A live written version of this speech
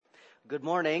Good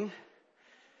morning.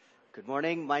 Good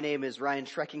morning. My name is Ryan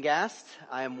Schreckengast.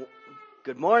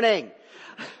 Good morning.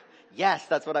 Yes,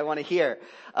 that's what I want to hear.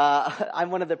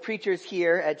 I'm one of the preachers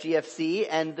here at GFC,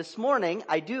 and this morning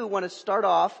I do want to start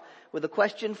off with a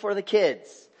question for the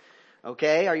kids.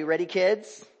 Okay, are you ready,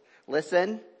 kids?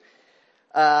 Listen.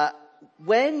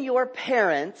 When your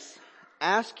parents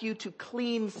ask you to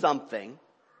clean something,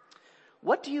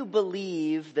 what do you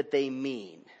believe that they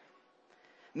mean?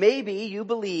 Maybe you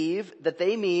believe that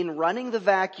they mean running the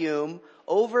vacuum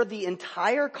over the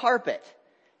entire carpet,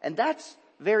 and that's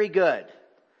very good.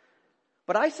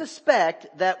 But I suspect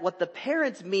that what the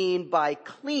parents mean by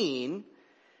clean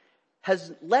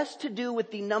has less to do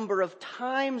with the number of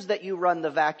times that you run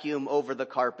the vacuum over the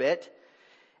carpet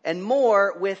and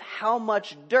more with how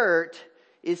much dirt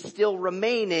is still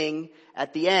remaining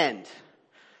at the end.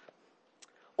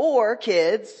 Or,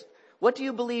 kids, what do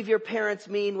you believe your parents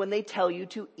mean when they tell you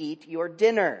to eat your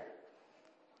dinner?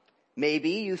 Maybe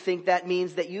you think that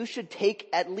means that you should take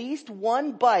at least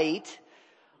one bite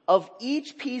of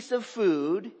each piece of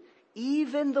food,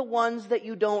 even the ones that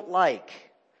you don't like.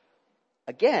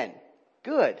 Again,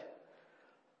 good.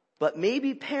 But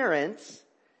maybe parents,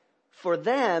 for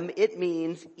them, it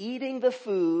means eating the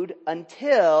food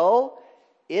until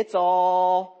it's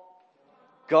all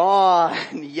gone.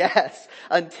 Yes,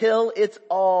 until it's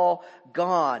all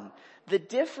gone. The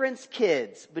difference,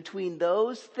 kids, between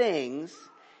those things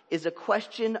is a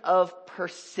question of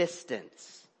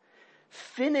persistence.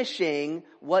 Finishing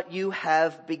what you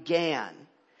have began.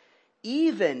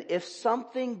 Even if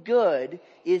something good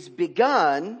is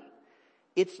begun,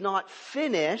 it's not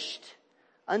finished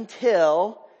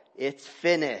until it's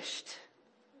finished.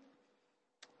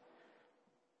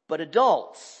 But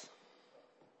adults,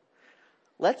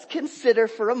 let's consider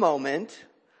for a moment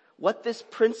what this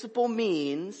principle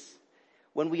means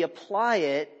when we apply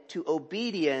it to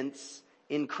obedience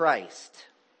in Christ.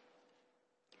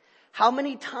 How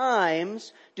many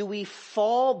times do we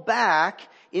fall back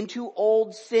into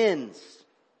old sins?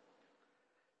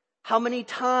 How many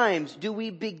times do we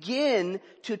begin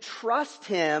to trust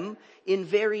Him in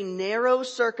very narrow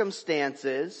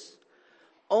circumstances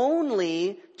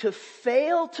only to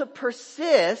fail to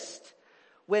persist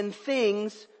when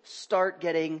things start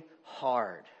getting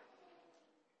hard?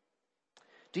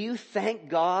 Do you thank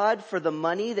God for the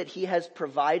money that He has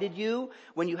provided you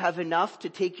when you have enough to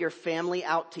take your family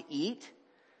out to eat?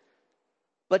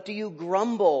 But do you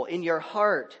grumble in your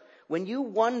heart when you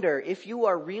wonder if you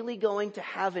are really going to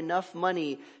have enough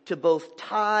money to both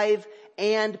tithe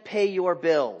and pay your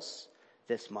bills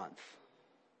this month?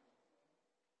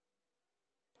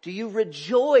 Do you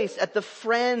rejoice at the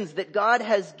friends that God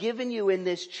has given you in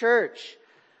this church,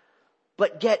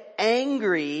 but get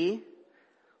angry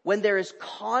when there is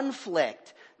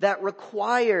conflict that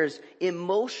requires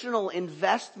emotional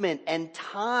investment and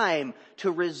time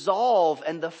to resolve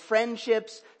and the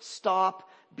friendships stop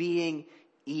being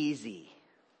easy?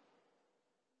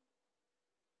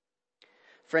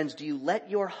 Friends, do you let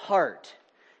your heart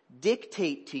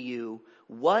dictate to you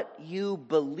what you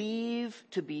believe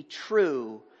to be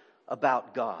true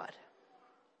about God?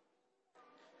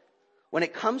 When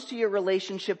it comes to your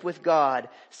relationship with God,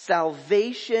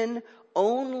 salvation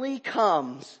only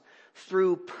comes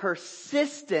through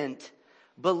persistent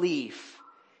belief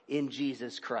in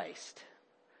Jesus Christ.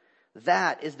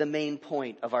 That is the main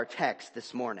point of our text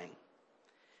this morning.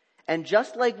 And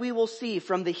just like we will see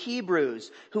from the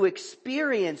Hebrews who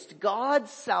experienced God's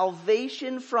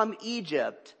salvation from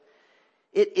Egypt,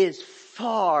 it is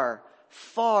far,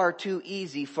 far too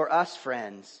easy for us,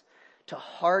 friends, to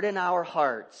harden our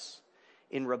hearts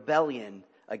in rebellion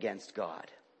against God.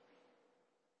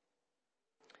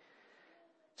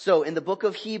 So in the book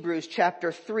of Hebrews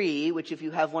chapter 3, which if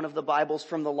you have one of the Bibles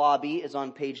from the lobby is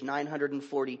on page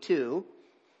 942,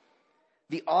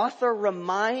 the author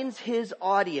reminds his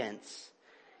audience,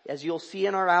 as you'll see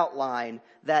in our outline,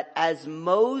 that as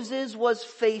Moses was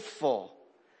faithful,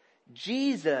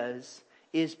 Jesus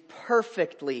is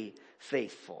perfectly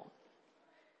faithful.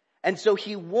 And so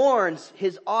he warns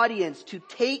his audience to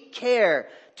take care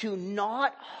to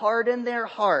not harden their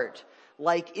heart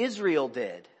like Israel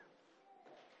did.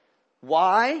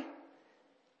 Why?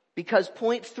 Because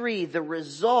point 3, the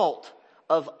result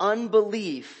of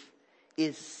unbelief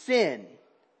is sin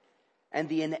and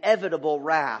the inevitable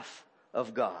wrath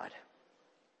of God.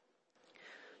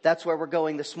 That's where we're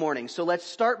going this morning. So let's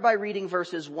start by reading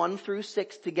verses 1 through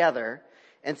 6 together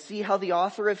and see how the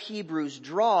author of Hebrews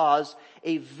draws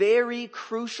a very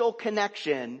crucial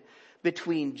connection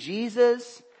between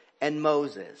Jesus and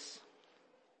Moses.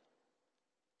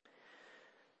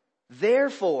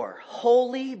 Therefore,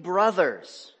 holy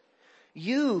brothers,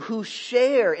 You who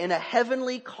share in a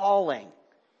heavenly calling,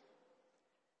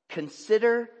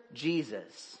 consider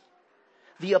Jesus,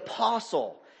 the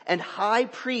apostle and high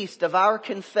priest of our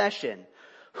confession,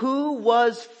 who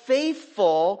was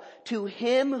faithful to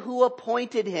him who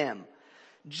appointed him,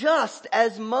 just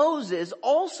as Moses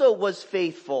also was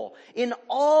faithful in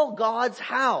all God's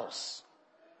house.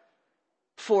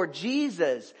 For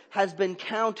Jesus has been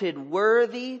counted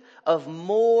worthy of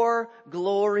more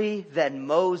glory than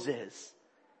Moses,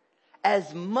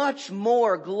 as much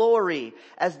more glory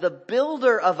as the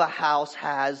builder of a house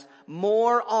has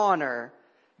more honor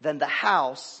than the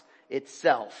house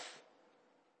itself.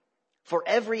 For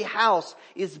every house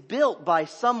is built by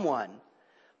someone,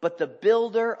 but the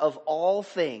builder of all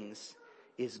things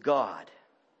is God.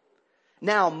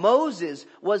 Now Moses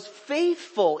was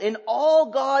faithful in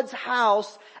all God's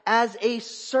house as a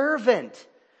servant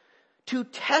to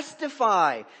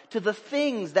testify to the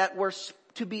things that were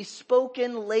to be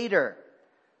spoken later.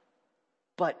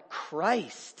 But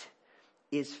Christ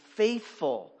is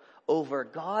faithful over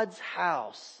God's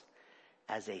house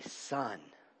as a son.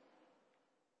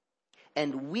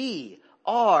 And we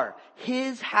are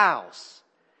his house,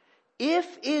 if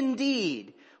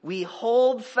indeed we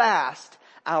hold fast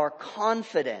our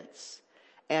confidence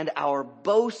and our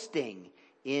boasting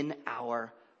in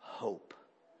our hope.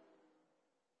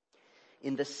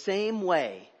 In the same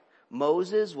way,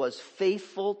 Moses was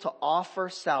faithful to offer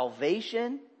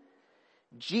salvation.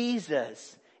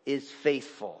 Jesus is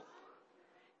faithful,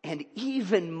 and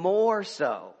even more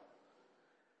so.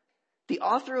 The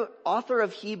author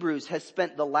of Hebrews has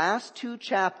spent the last 2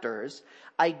 chapters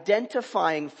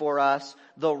identifying for us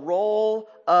the role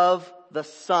of the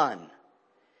Son.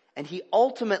 And he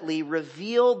ultimately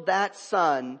revealed that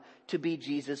Son to be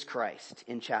Jesus Christ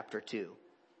in chapter 2.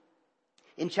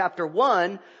 In chapter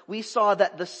 1, we saw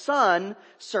that the Son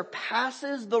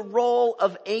surpasses the role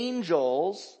of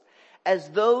angels as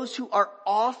those who are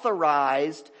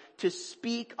authorized to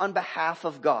speak on behalf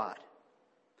of God.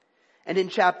 And in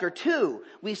chapter 2,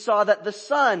 we saw that the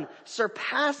Son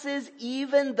surpasses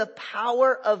even the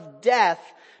power of death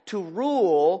to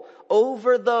rule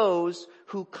over those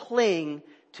who cling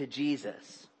to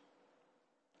Jesus.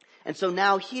 And so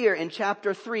now here in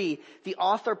chapter 3, the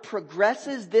author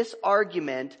progresses this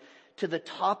argument to the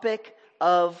topic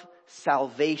of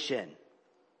salvation.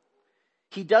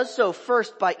 He does so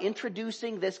first by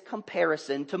introducing this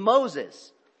comparison to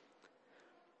Moses.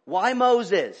 Why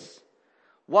Moses?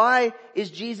 Why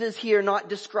is Jesus here not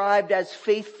described as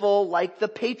faithful like the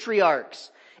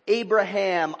patriarchs,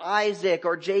 Abraham, Isaac,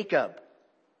 or Jacob?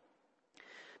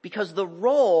 Because the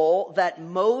role that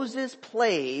Moses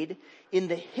played in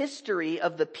the history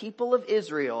of the people of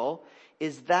Israel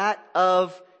is that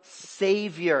of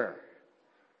Savior.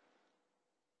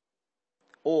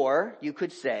 Or you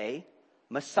could say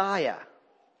Messiah.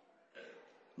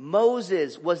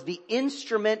 Moses was the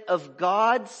instrument of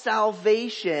God's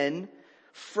salvation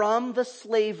from the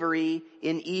slavery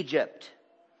in Egypt.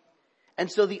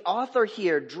 And so the author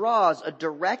here draws a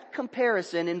direct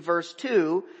comparison in verse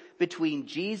 2 between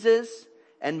Jesus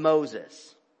and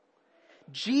Moses.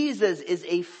 Jesus is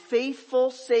a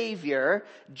faithful Savior,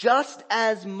 just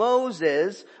as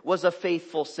Moses was a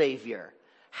faithful Savior.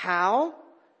 How?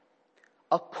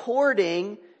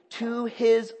 According to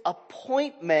his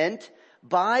appointment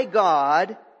by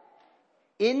God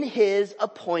in his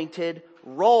appointed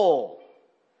role.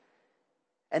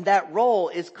 And that role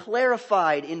is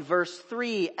clarified in verse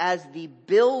 3 as the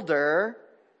builder,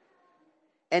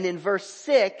 and in verse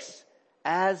 6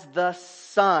 as the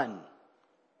Son.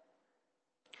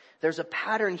 There's a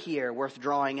pattern here worth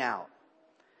drawing out.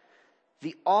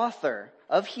 The author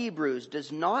of Hebrews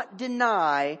does not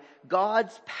deny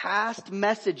God's past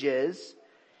messages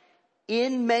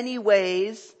in many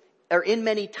ways, or in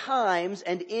many times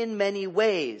and in many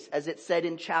ways, as it said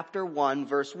in chapter 1,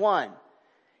 verse 1.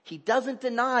 He doesn't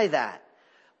deny that,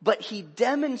 but he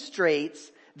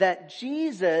demonstrates that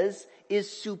Jesus is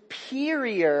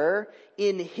superior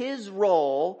in his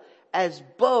role as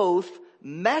both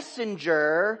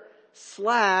messenger /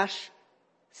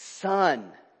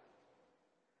 son.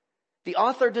 The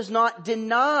author does not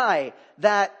deny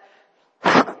that,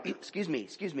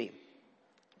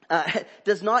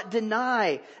 does not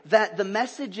deny that the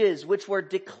messages which were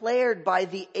declared by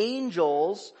the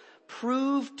angels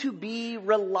proved to be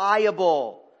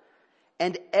reliable,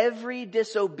 and every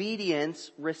disobedience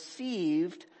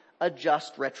received a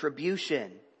just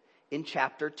retribution in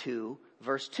chapter 2,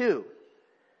 verse 2.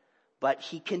 But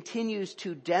he continues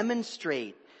to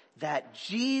demonstrate that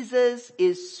Jesus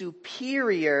is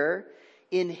superior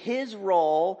in his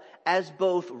role as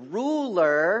both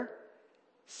ruler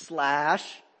 /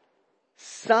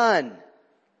 son.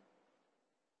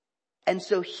 And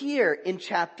so here in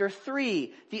chapter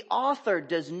 3, the author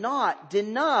does not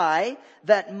deny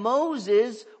that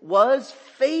Moses was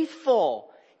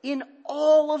faithful in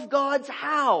all of God's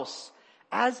house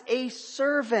as a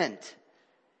servant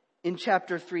in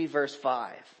chapter 3, verse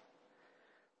 5.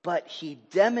 But he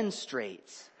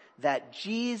demonstrates that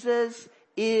Jesus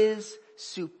is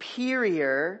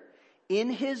superior in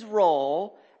his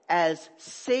role as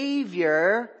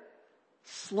Savior /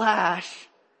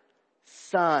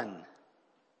 Son.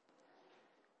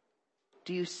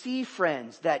 Do you see,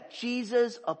 friends, that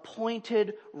Jesus'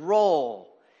 appointed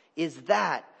role is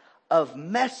that of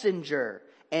messenger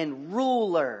and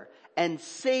ruler and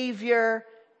Savior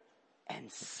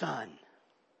and Son?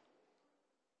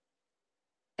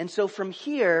 And so from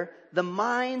here, the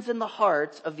minds and the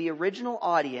hearts of the original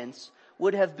audience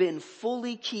would have been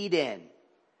fully keyed in.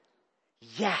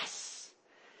 Yes,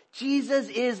 Jesus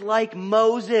is like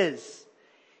Moses.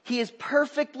 He is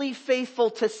perfectly faithful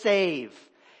to save.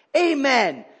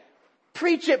 Amen.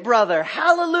 Preach it, brother.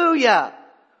 Hallelujah.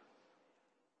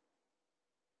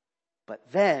 But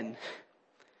then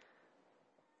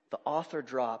the author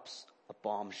drops a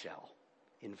bombshell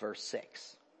in verse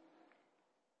 6.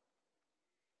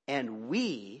 And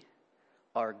we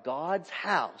are God's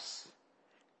house.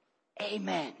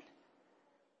 Amen.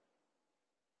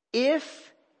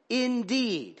 If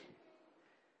indeed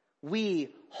we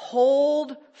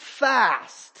hold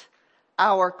fast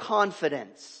our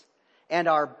confidence and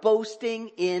our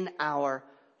boasting in our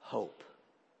hope.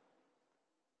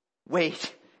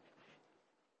 Wait.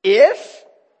 If?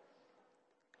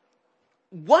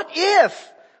 What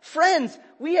if? Friends,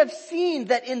 we have seen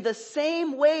that in the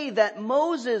same way that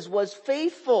Moses was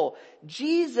faithful,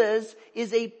 Jesus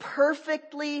is a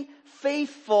perfectly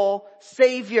faithful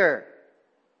Savior.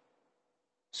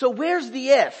 So where's the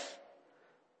if?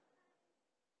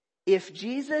 If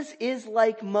Jesus is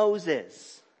like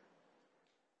Moses,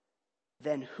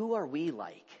 then who are we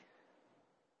like?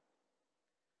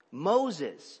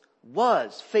 Moses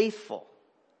was faithful,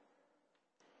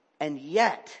 and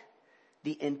yet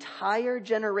the entire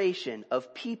generation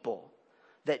of people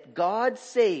that God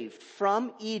saved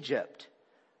from Egypt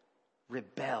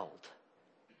rebelled.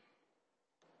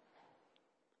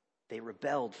 They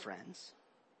rebelled, friends.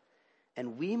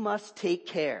 And we must take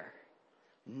care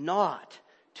not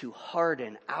to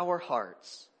harden our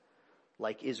hearts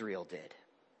like Israel did.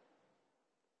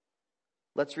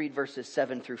 Let's read verses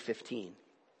 7 through 15.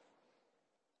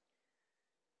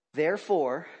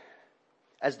 Therefore,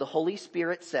 as the Holy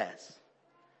Spirit says,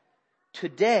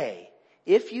 today,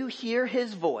 if you hear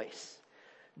his voice,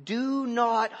 do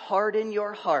not harden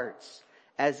your hearts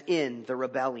as in the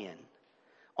rebellion,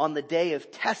 on the day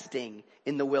of testing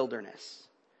in the wilderness,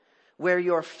 where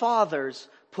your fathers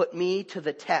put me to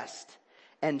the test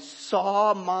and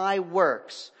saw my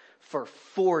works for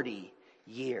 40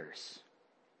 years.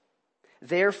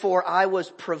 Therefore I was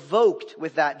provoked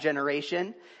with that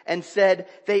generation and said,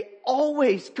 they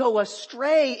always go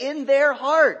astray in their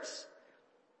hearts.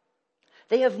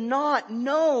 They have not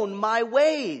known my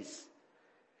ways.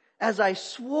 As I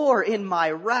swore in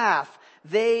my wrath,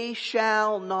 they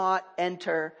shall not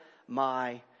enter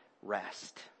my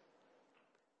rest.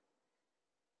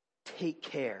 Take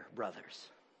care, brothers,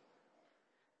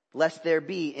 lest there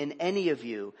be in any of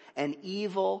you an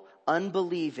evil,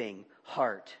 unbelieving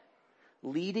heart,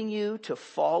 leading you to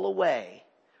fall away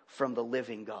from the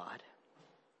living God.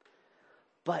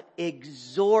 But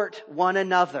exhort one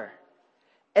another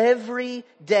every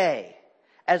day,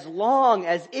 as long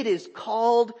as it is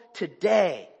called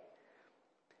today,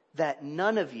 that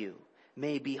none of you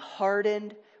may be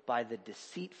hardened by the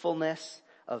deceitfulness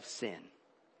of sin.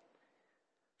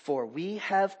 For we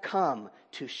have come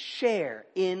to share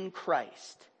in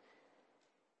Christ,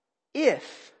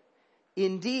 if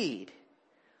indeed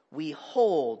we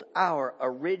hold our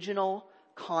original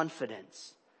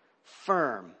confidence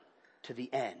firm to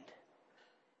the end.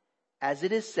 As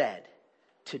it is said,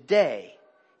 today,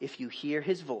 if you hear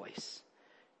his voice,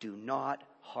 do not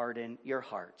harden your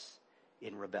hearts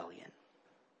in rebellion.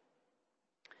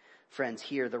 Friends,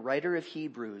 here the writer of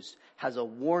Hebrews has a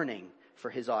warning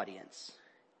for his audience.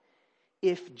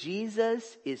 If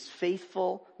Jesus is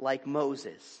faithful like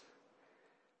Moses,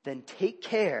 then take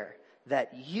care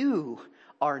that you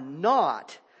are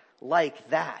not like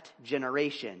that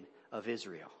generation of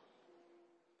Israel.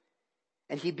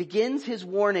 And he begins his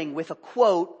warning with a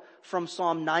quote from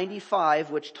Psalm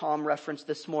 95, which Tom referenced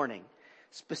this morning,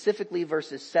 specifically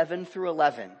verses 7 through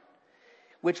 11,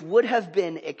 which would have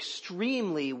been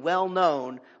extremely well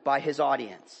known by his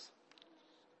audience.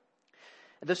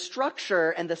 The structure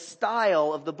and the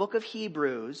style of the book of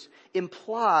Hebrews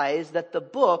implies that the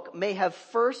book may have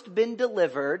first been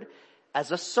delivered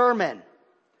as a sermon,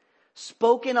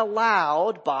 spoken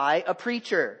aloud by a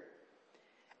preacher.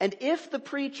 And if the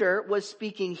preacher was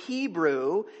speaking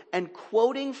Hebrew and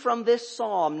quoting from this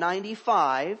Psalm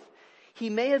 95,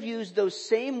 he may have used those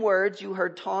same words you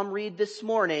heard Tom read this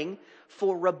morning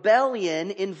for rebellion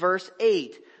in verse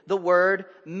 8, the word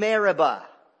meribah,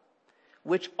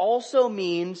 which also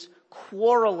means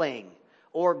quarreling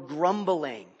or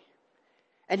grumbling.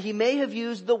 And he may have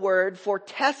used the word for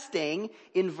testing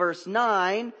in verse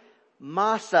 9,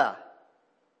 masa.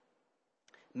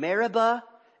 Meribah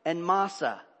and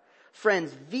masa.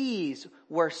 Friends, these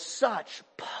were such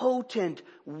potent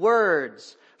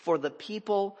words for the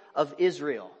people of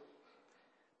Israel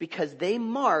because they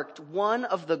marked one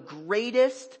of the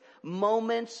greatest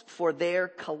moments for their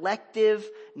collective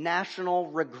national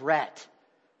regret.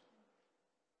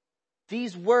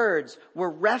 These words were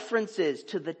references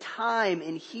to the time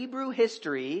in Hebrew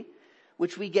history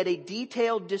which we get a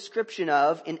detailed description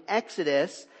of in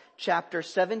Exodus chapter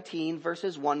 17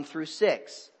 verses 1 through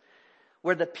 6.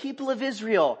 Where the people of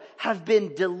Israel have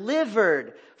been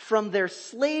delivered from their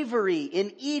slavery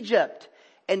in Egypt,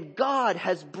 and God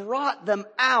has brought them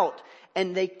out,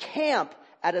 and they camp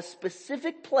at a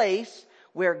specific place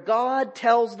where God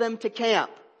tells them to camp.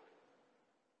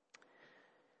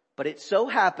 But it so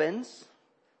happens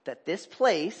that this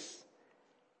place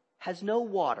has no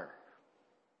water.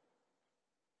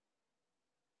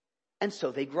 And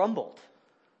so they grumbled.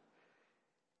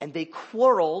 And they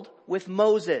quarreled with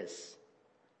Moses.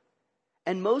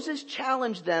 And Moses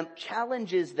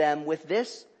challenges them with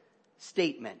this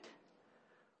statement.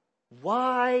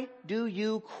 Why do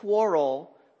you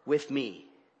quarrel with me?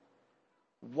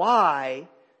 Why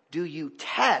do you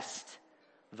test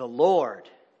the Lord?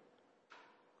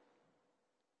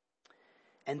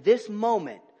 And this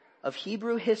moment of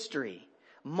Hebrew history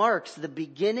marks the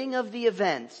beginning of the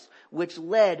events which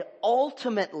led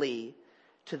ultimately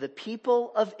to the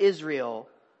people of Israel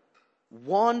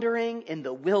wandering in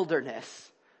the wilderness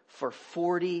for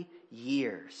 40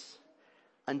 years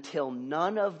until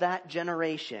none of that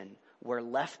generation were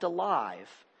left alive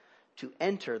to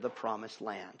enter the promised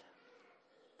land.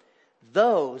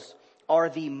 Those are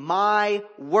the my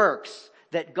works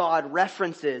that God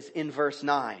references in verse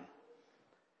 9.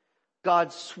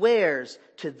 God swears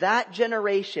to that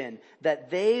generation that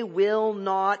they will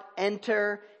not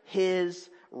enter his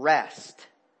rest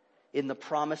in the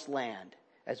promised land,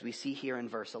 as we see here in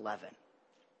verse 11.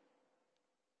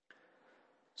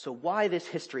 So why this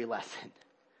history lesson?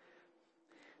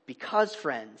 Because,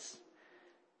 friends,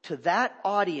 to that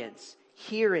audience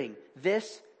hearing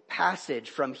this passage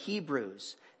from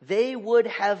Hebrews, they would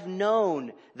have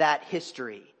known that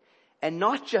history. And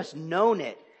not just known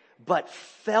it, but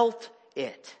felt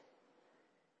it.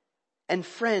 And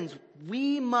friends,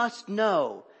 we must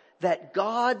know that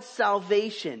God's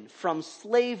salvation from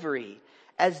slavery,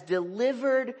 as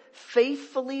delivered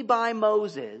faithfully by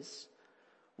Moses,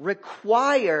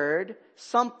 required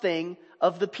something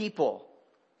of the people.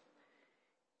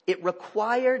 It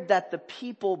required that the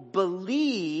people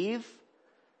believe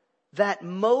that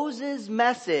Moses'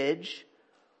 message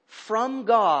from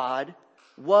God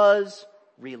was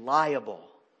reliable.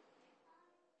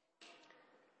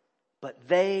 But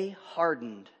they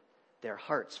hardened their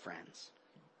hearts, friends.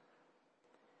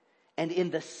 And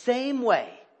in the same way,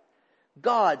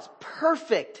 God's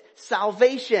perfect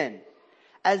salvation,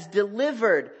 as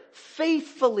delivered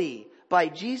faithfully by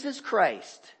Jesus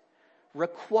Christ,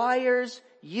 requires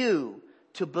you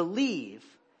to believe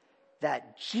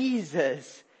that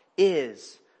Jesus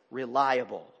is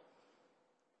reliable.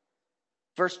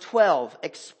 Verse 12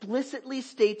 explicitly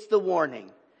states the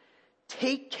warning,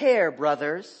 "Take care,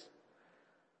 brothers,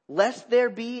 lest there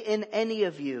be in any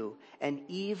of you an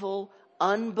evil,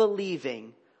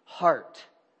 unbelieving heart,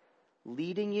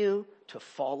 leading you to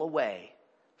fall away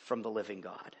from the living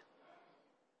God."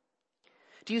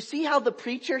 Do you see how the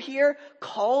preacher here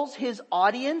calls his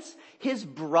audience his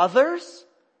brothers?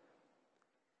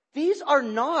 These are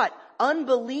not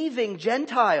unbelieving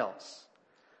Gentiles,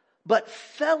 but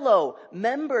fellow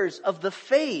members of the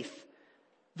faith,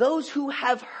 those who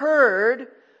have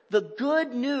heard the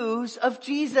good news of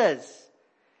Jesus,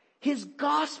 his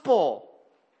gospel.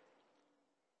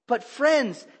 But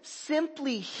friends,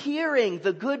 simply hearing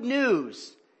the good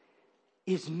news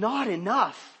is not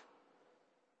enough.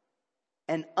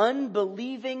 An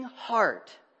unbelieving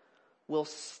heart will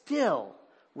still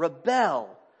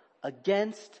rebel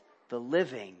against the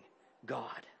living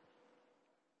God.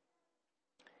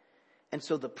 And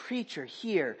so the preacher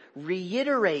here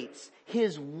reiterates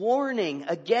his warning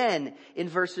again in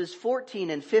verses 14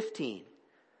 and 15.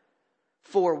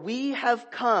 For we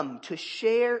have come to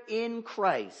share in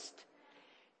Christ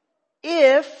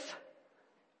if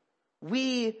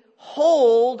we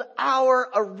hold our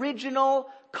original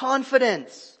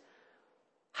confidence.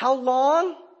 How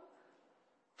long?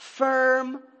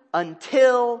 Firm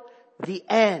until the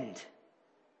end.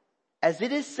 As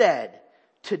it is said,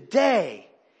 today,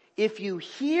 if you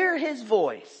hear his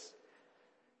voice,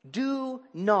 do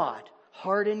not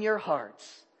harden your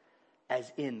hearts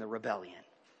as in the rebellion.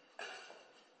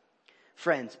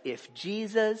 Friends, if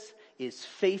Jesus is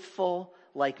faithful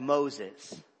like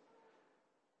Moses,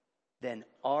 then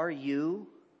are you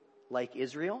like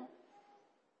Israel?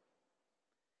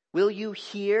 Will you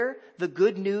hear the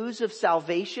good news of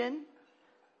salvation?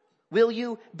 Will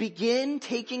you begin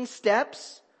taking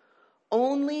steps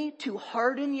only to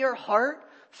harden your heart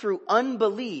through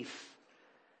unbelief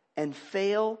and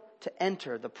fail to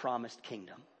enter the promised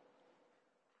kingdom?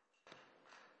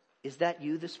 Is that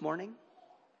you this morning?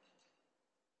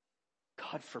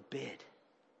 God forbid.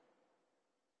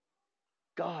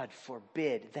 God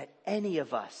forbid that any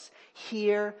of us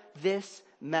hear this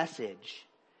message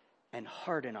and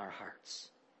harden our hearts.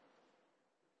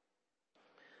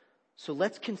 So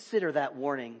let's consider that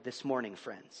warning this morning,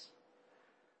 friends.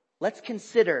 Let's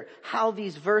consider how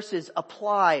these verses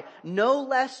apply no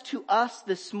less to us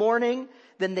this morning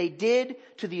than they did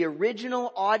to the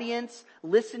original audience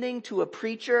listening to a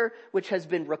preacher, which has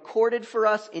been recorded for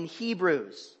us in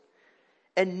Hebrews.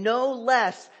 And no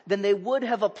less than they would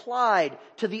have applied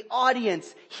to the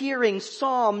audience hearing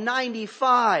Psalm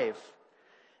 95.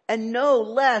 And no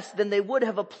less than they would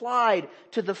have applied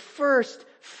to the first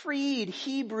freed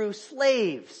Hebrew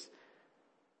slaves.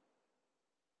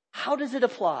 How does it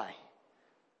apply?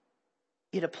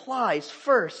 It applies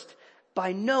first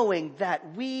by knowing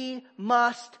that we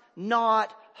must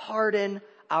not harden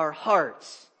our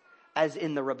hearts as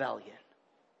in the rebellion.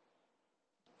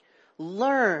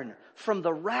 Learn from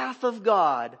the wrath of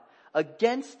God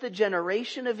against the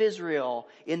generation of Israel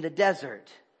in the desert,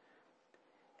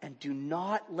 and do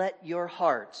not let your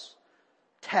hearts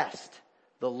test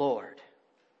the Lord.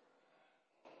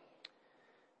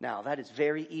 Now, that is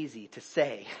very easy to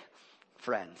say,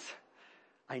 friends.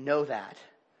 I know that.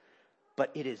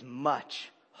 But it is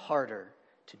much harder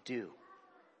to do.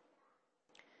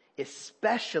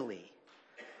 Especially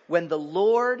when the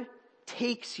Lord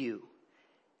takes you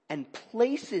and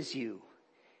places you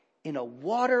in a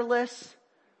waterless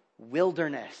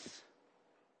wilderness.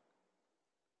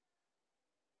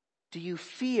 Do you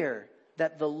fear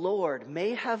that the Lord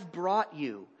may have brought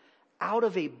you out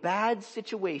of a bad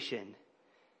situation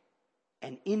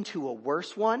and into a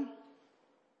worse one?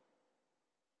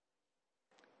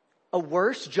 A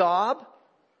worse job?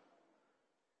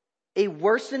 A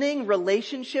worsening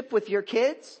relationship with your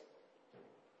kids?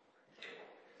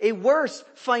 A worse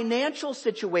financial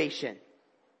situation?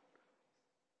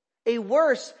 A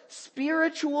worse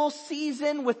spiritual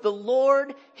season with the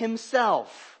Lord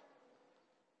Himself?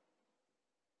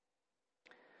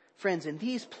 Friends, in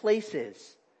these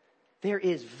places, there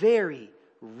is very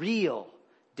real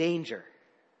danger.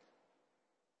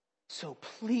 So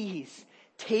please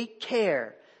take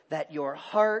care that your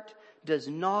heart does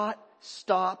not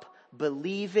stop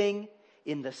believing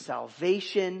in the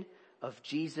salvation of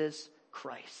Jesus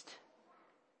Christ.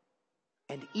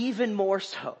 And even more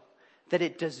so, that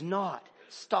it does not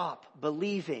stop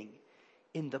believing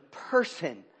in the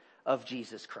person of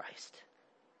Jesus Christ.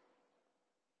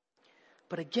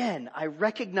 But again, I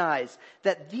recognize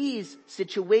that these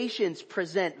situations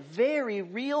present very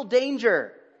real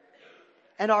danger.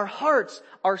 And our hearts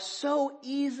are so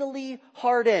easily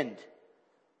hardened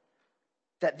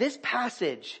that this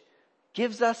passage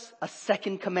gives us a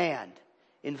second command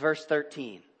in verse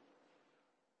 13.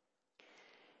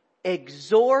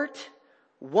 Exhort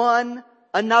one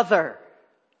another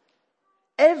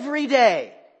every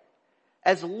day,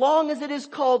 as long as it is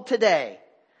called today,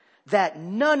 that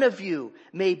none of you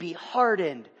may be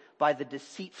hardened by the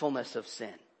deceitfulness of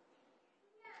sin.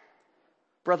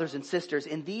 Brothers and sisters,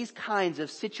 in these kinds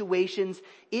of situations,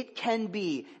 it can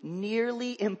be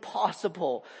nearly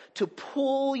impossible to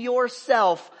pull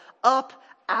yourself up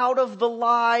out of the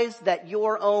lies that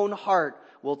your own heart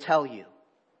will tell you.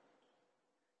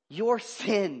 Your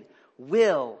sin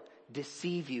will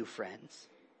deceive you, friends.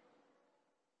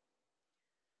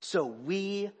 So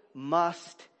we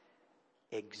must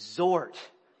exhort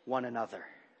one another.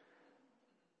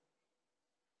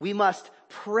 We must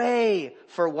pray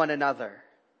for one another.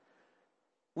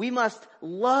 We must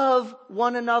love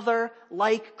one another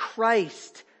like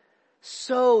Christ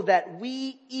so that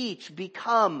we each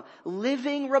become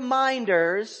living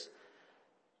reminders,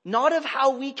 not of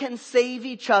how we can save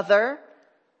each other,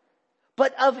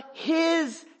 but of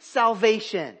His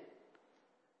salvation.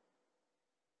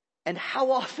 And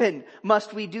how often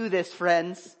must we do this,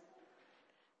 friends?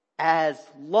 As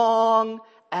long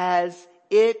as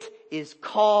it is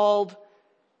called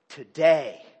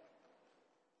today.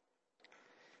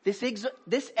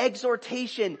 This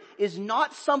exhortation is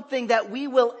not something that we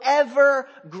will ever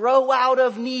grow out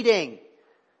of needing.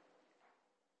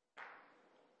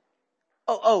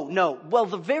 Oh, no. Well,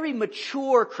 the very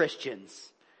mature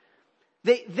Christians,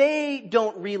 they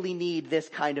don't really need this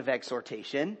kind of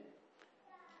exhortation.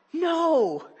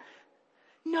 No,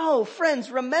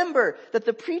 friends, remember that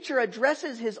the preacher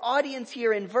addresses his audience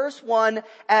here in verse 1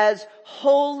 as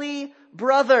holy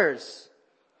brothers.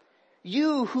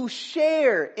 You who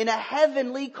share in a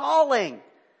heavenly calling.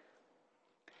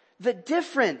 The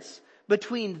difference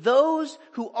between those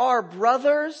who are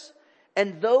brothers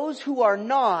and those who are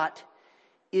not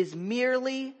is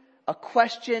merely a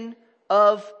question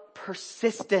of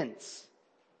persistence.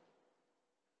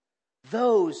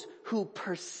 Those who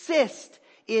persist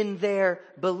in their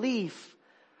belief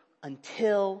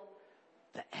until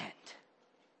the end.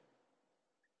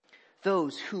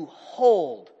 Those who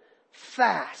hold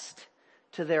fast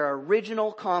to their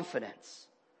original confidence,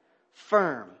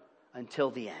 firm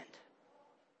until the end.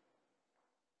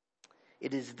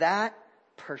 It is that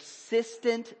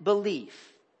persistent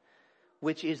belief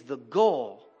which is the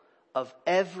goal of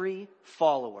every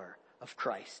follower of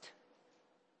Christ.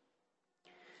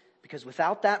 Because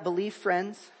without that belief,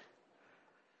 friends,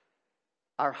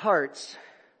 our hearts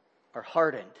are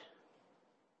hardened.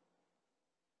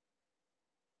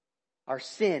 Our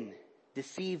sin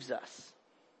deceives us.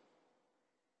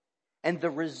 And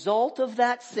the result of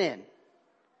that sin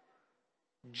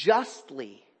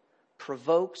justly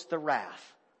provokes the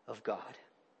wrath of God.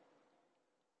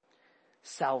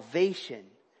 Salvation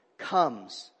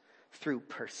comes through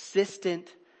persistent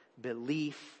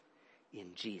belief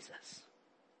in Jesus.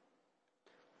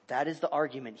 That is the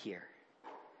argument here.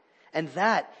 And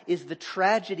that is the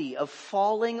tragedy of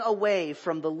falling away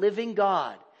from the living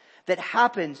God that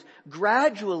happens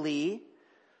gradually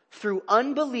through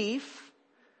unbelief,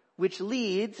 which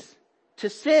leads to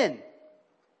sin.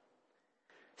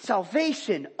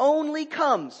 Salvation only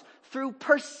comes through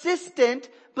persistent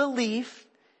belief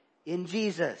in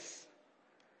Jesus.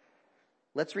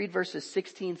 Let's read verses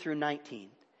 16 through 19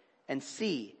 and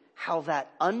see how that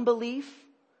unbelief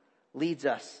leads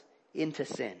us into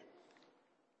sin.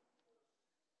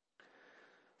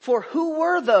 For who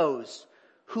were those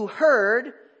who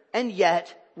heard and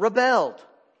yet rebelled?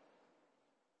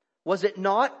 Was it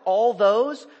not all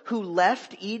those who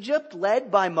left Egypt led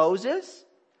by Moses?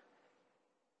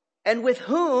 And with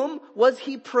whom was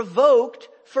he provoked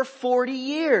for 40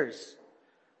 years?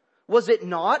 Was it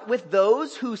not with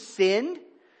those who sinned,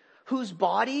 whose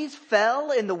bodies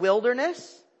fell in the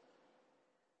wilderness?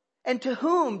 And to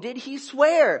whom did he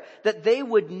swear that they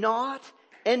would not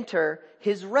enter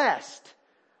his rest,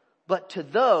 but to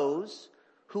those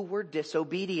who were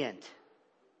disobedient?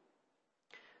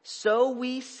 So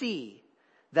we see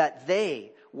that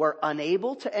they were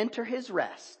unable to enter his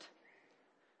rest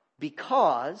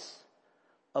because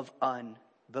of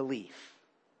unbelief.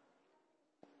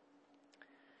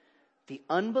 The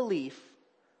unbelief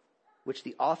which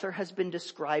the author has been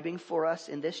describing for us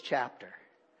in this chapter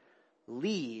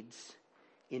leads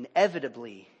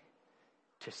inevitably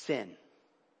to sin.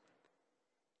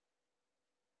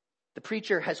 The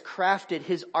preacher has crafted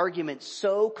his argument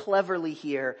so cleverly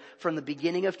here from the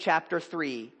beginning of chapter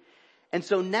 3. And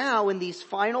so now in these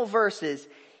final verses,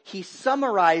 he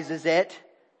summarizes it,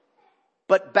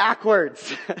 but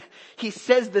backwards. He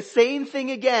says the same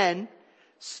thing again,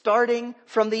 starting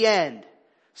from the end.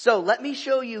 So let me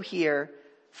show you here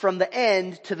from the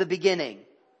end to the beginning.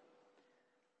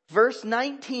 Verse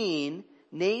 19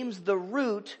 names the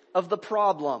root of the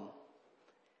problem.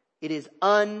 It is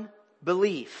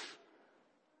unbelief.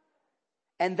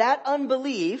 And that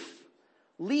unbelief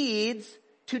leads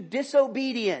to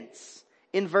disobedience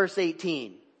in verse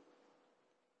 18.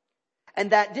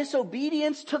 And that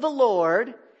disobedience to the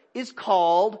Lord is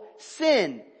called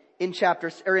sin in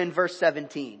verse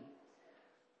 17,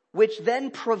 which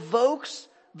then provokes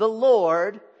the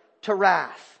Lord to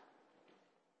wrath.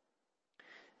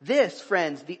 This,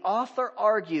 friends, the author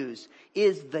argues,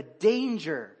 is the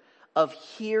danger of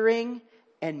hearing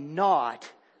and not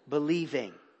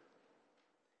believing.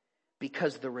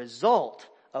 Because the result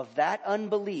of that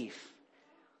unbelief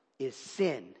is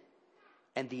sin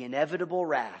and the inevitable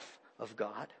wrath of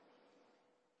God.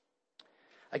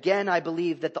 Again, I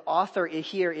believe that the author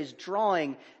here is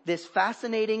drawing this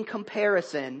fascinating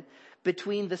comparison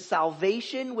between the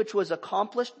salvation which was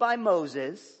accomplished by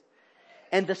Moses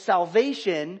and the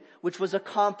salvation which was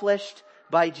accomplished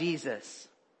by Jesus.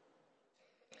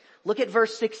 Look at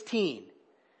verse 16.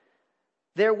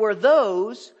 There were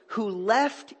those who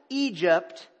left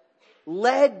Egypt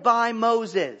led by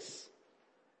Moses.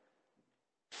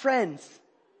 Friends,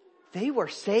 they were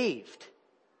saved.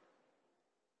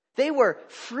 They were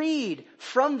freed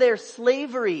from their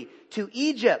slavery to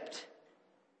Egypt.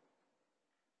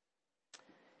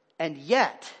 And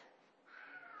yet,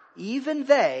 even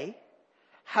they,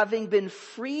 having been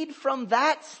freed from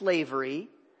that slavery,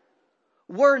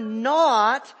 were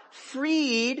not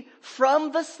freed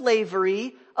from the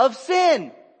slavery of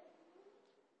sin.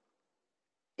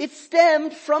 It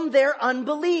stemmed from their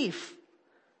unbelief.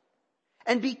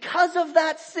 And because of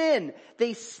that sin,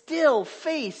 they still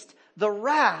faced the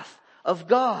wrath of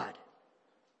God.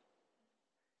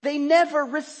 They never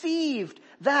received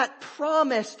that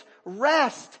promised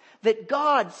rest that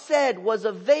God said was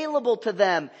available to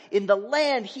them in the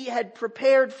land He had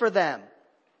prepared for them.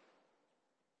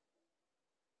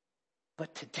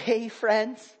 But today,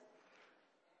 friends,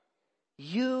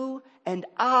 you and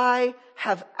I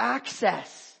have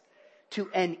access to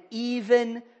an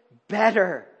even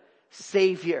better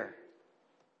Savior.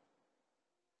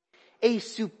 A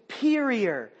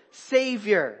superior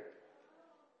Savior.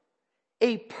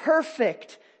 A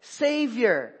perfect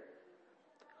Savior.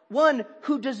 One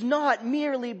who does not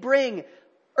merely bring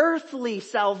earthly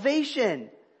salvation,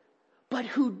 but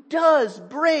who does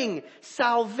bring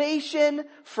salvation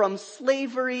from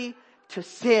slavery to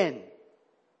sin.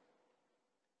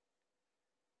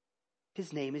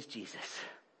 His name is Jesus.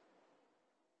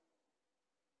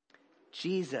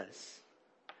 Jesus,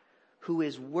 who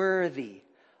is worthy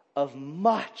of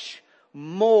much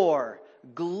more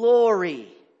glory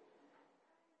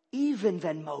even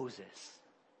than Moses.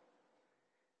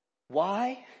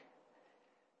 Why?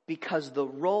 Because the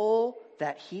role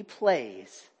that He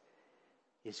plays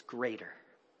is greater.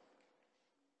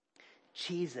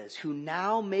 Jesus, who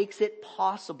now makes it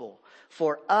possible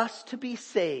for us to be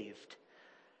saved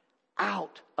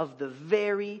out of the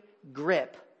very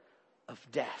grip of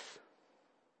death.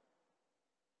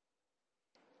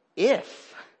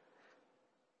 If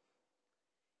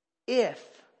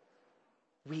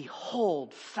we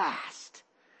hold fast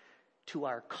to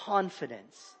our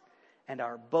confidence and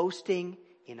our boasting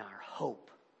in our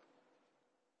hope.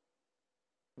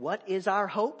 What is our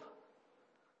hope?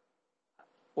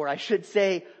 Or I should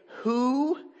say,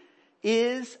 who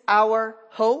is our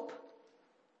hope?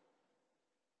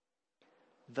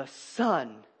 The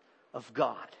Son of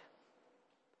God.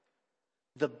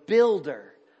 The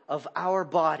builder of our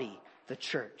body, the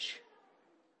church.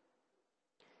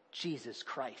 Jesus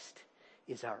Christ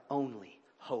is our only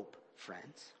hope,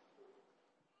 friends.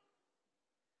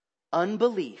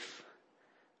 Unbelief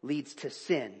leads to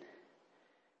sin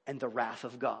and the wrath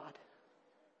of God.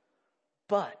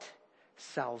 But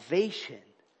salvation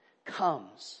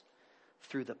comes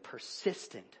through the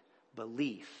persistent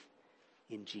belief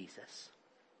in Jesus.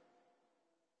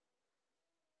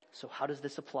 So how does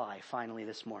this apply finally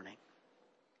this morning?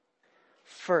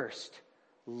 First,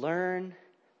 learn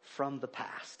from the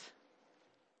past.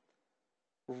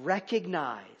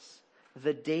 Recognize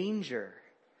the danger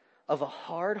of a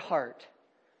hard heart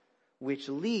which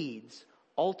leads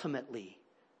ultimately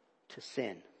to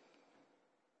sin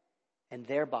and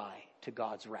thereby to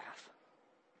God's wrath.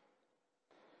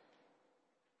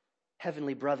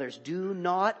 Heavenly brothers, do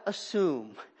not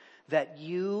assume that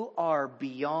you are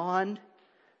beyond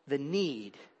the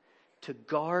need to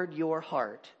guard your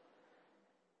heart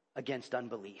against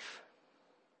unbelief,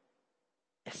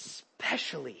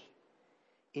 especially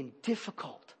in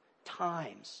difficult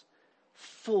times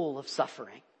full of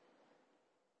suffering.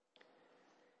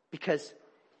 Because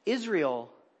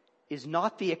Israel is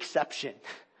not the exception.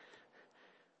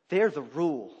 They're the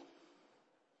rule.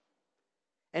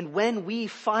 And when we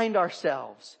find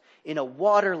ourselves in a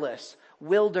waterless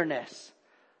wilderness,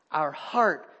 our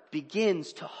heart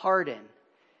begins to harden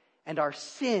and our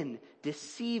sin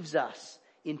deceives us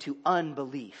into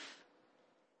unbelief.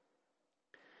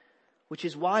 Which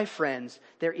is why, friends,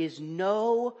 there is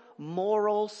no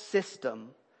moral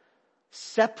system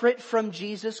separate from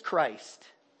Jesus Christ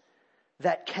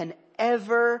that can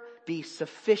ever be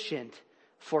sufficient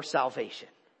for salvation.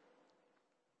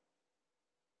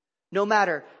 No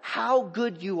matter how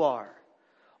good you are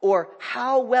or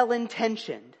how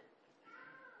well-intentioned,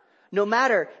 no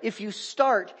matter if you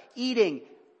start eating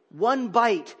one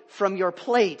bite from your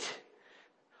plate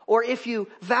or if you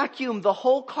vacuum the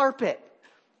whole carpet,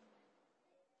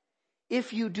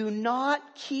 if you do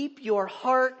not keep your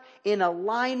heart in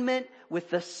alignment with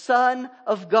the Son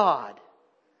of God,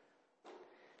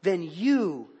 then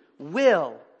you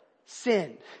will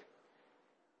sin.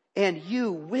 And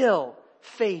you will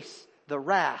face the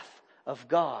wrath of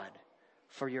God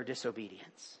for your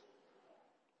disobedience.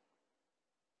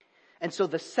 And so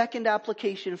the second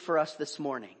application for us this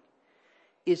morning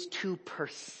is to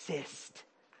persist.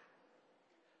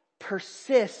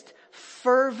 Persist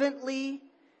fervently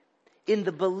in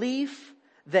the belief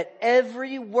that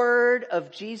every word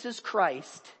of Jesus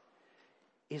Christ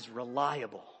is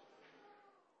reliable.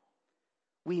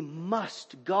 We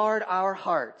must guard our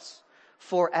hearts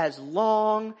for as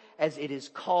long as it is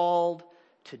called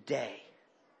today.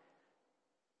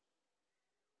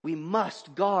 We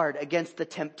must guard against the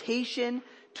temptation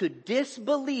to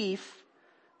disbelief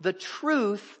the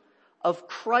truth of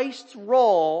Christ's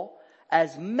role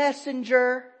as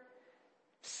messenger,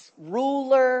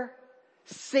 ruler,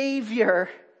 Savior,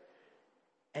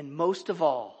 and most of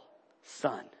all,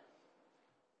 Son.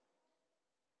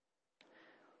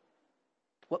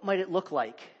 What might it look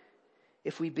like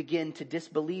if we begin to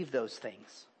disbelieve those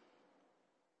things?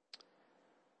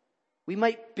 We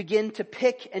might begin to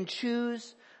pick and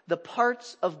choose the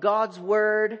parts of God's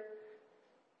word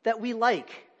that we like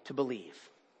to believe.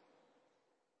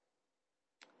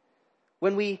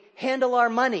 When we handle our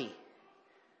money,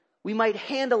 we might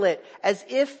handle it as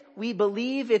if we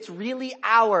believe it's really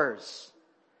ours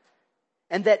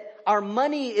and that our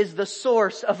money is the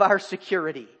source of our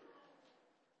security.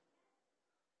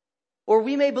 Or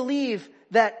we may believe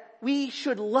that we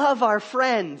should love our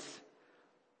friends,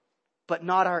 but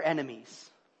not our enemies.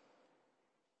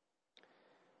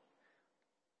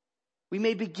 We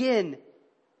may begin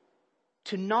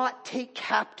to not take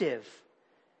captive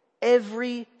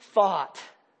every thought,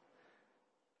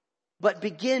 but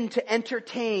begin to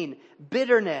entertain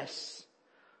bitterness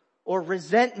or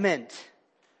resentment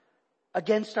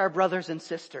against our brothers and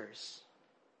sisters.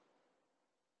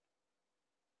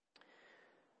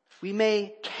 We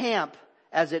may camp,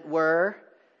 as it were,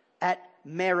 at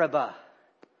Meribah,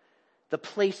 the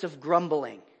place of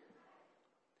grumbling.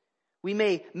 We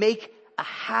may make a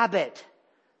habit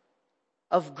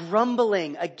of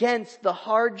grumbling against the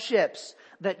hardships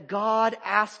that God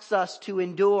asks us to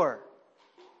endure,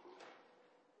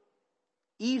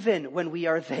 even when we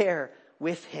are there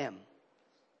with Him.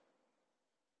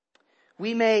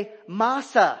 We may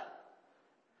masa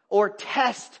or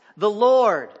test the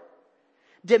Lord,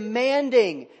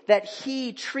 demanding that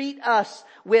He treat us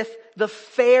with the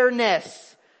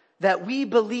fairness that we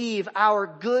believe our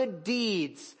good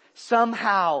deeds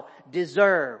somehow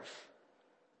deserve.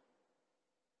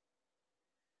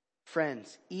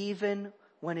 Friends, even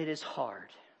when it is hard,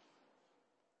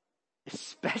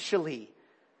 especially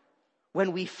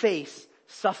when we face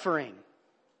suffering,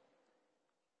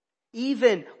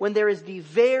 even when there is the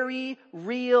very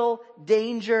real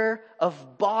danger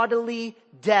of bodily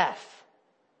death,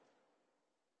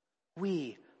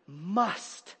 we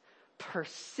must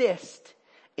persist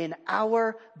in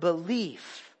our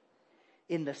belief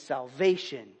in the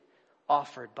salvation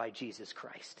offered by Jesus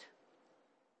Christ.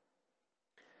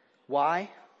 Why?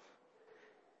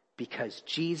 Because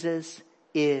Jesus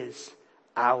is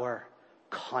our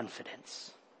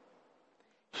confidence.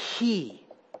 He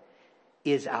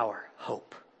is our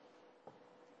hope.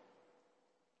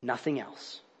 Nothing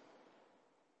else.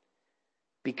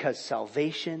 Because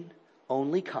salvation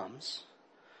only comes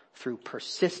through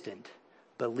persistent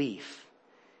belief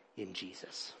in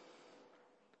Jesus.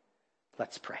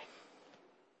 Let's pray.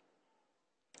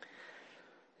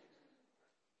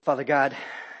 Father God,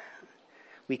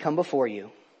 we come before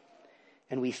you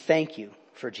and we thank you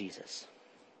for Jesus,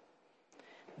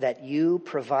 that you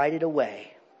provided a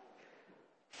way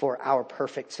for our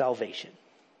perfect salvation.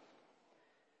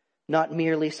 Not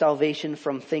merely salvation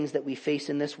from things that we face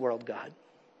in this world, God,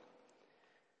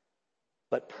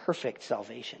 but perfect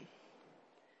salvation.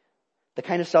 The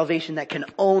kind of salvation that can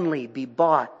only be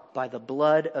bought by the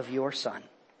blood of your Son.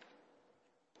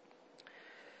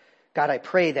 God, I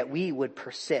pray that we would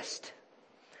persist,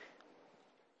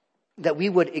 that we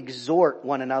would exhort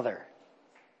one another,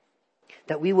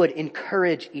 that we would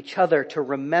encourage each other to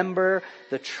remember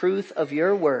the truth of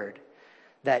your word,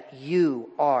 that you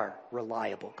are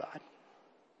reliable, God.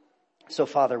 So,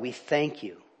 Father, we thank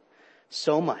you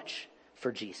so much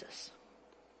for Jesus.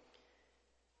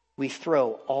 We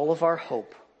throw all of our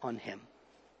hope on him.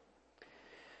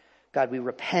 God, we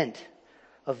repent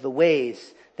of the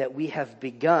ways that we have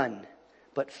begun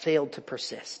but failed to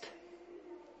persist.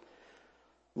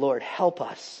 Lord, help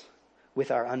us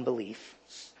with our unbelief.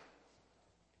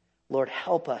 Lord,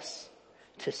 help us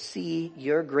to see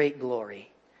your great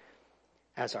glory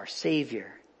as our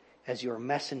Savior, as your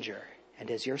messenger, and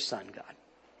as your Son, God.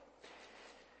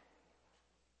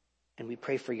 And we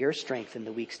pray for your strength in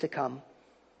the weeks to come,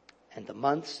 and the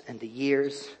months, and the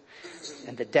years,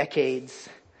 and the decades.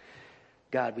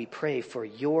 God, we pray for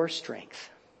your strength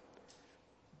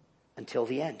until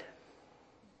the end.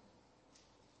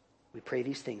 We pray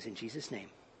these things in Jesus' name.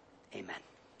 Amen.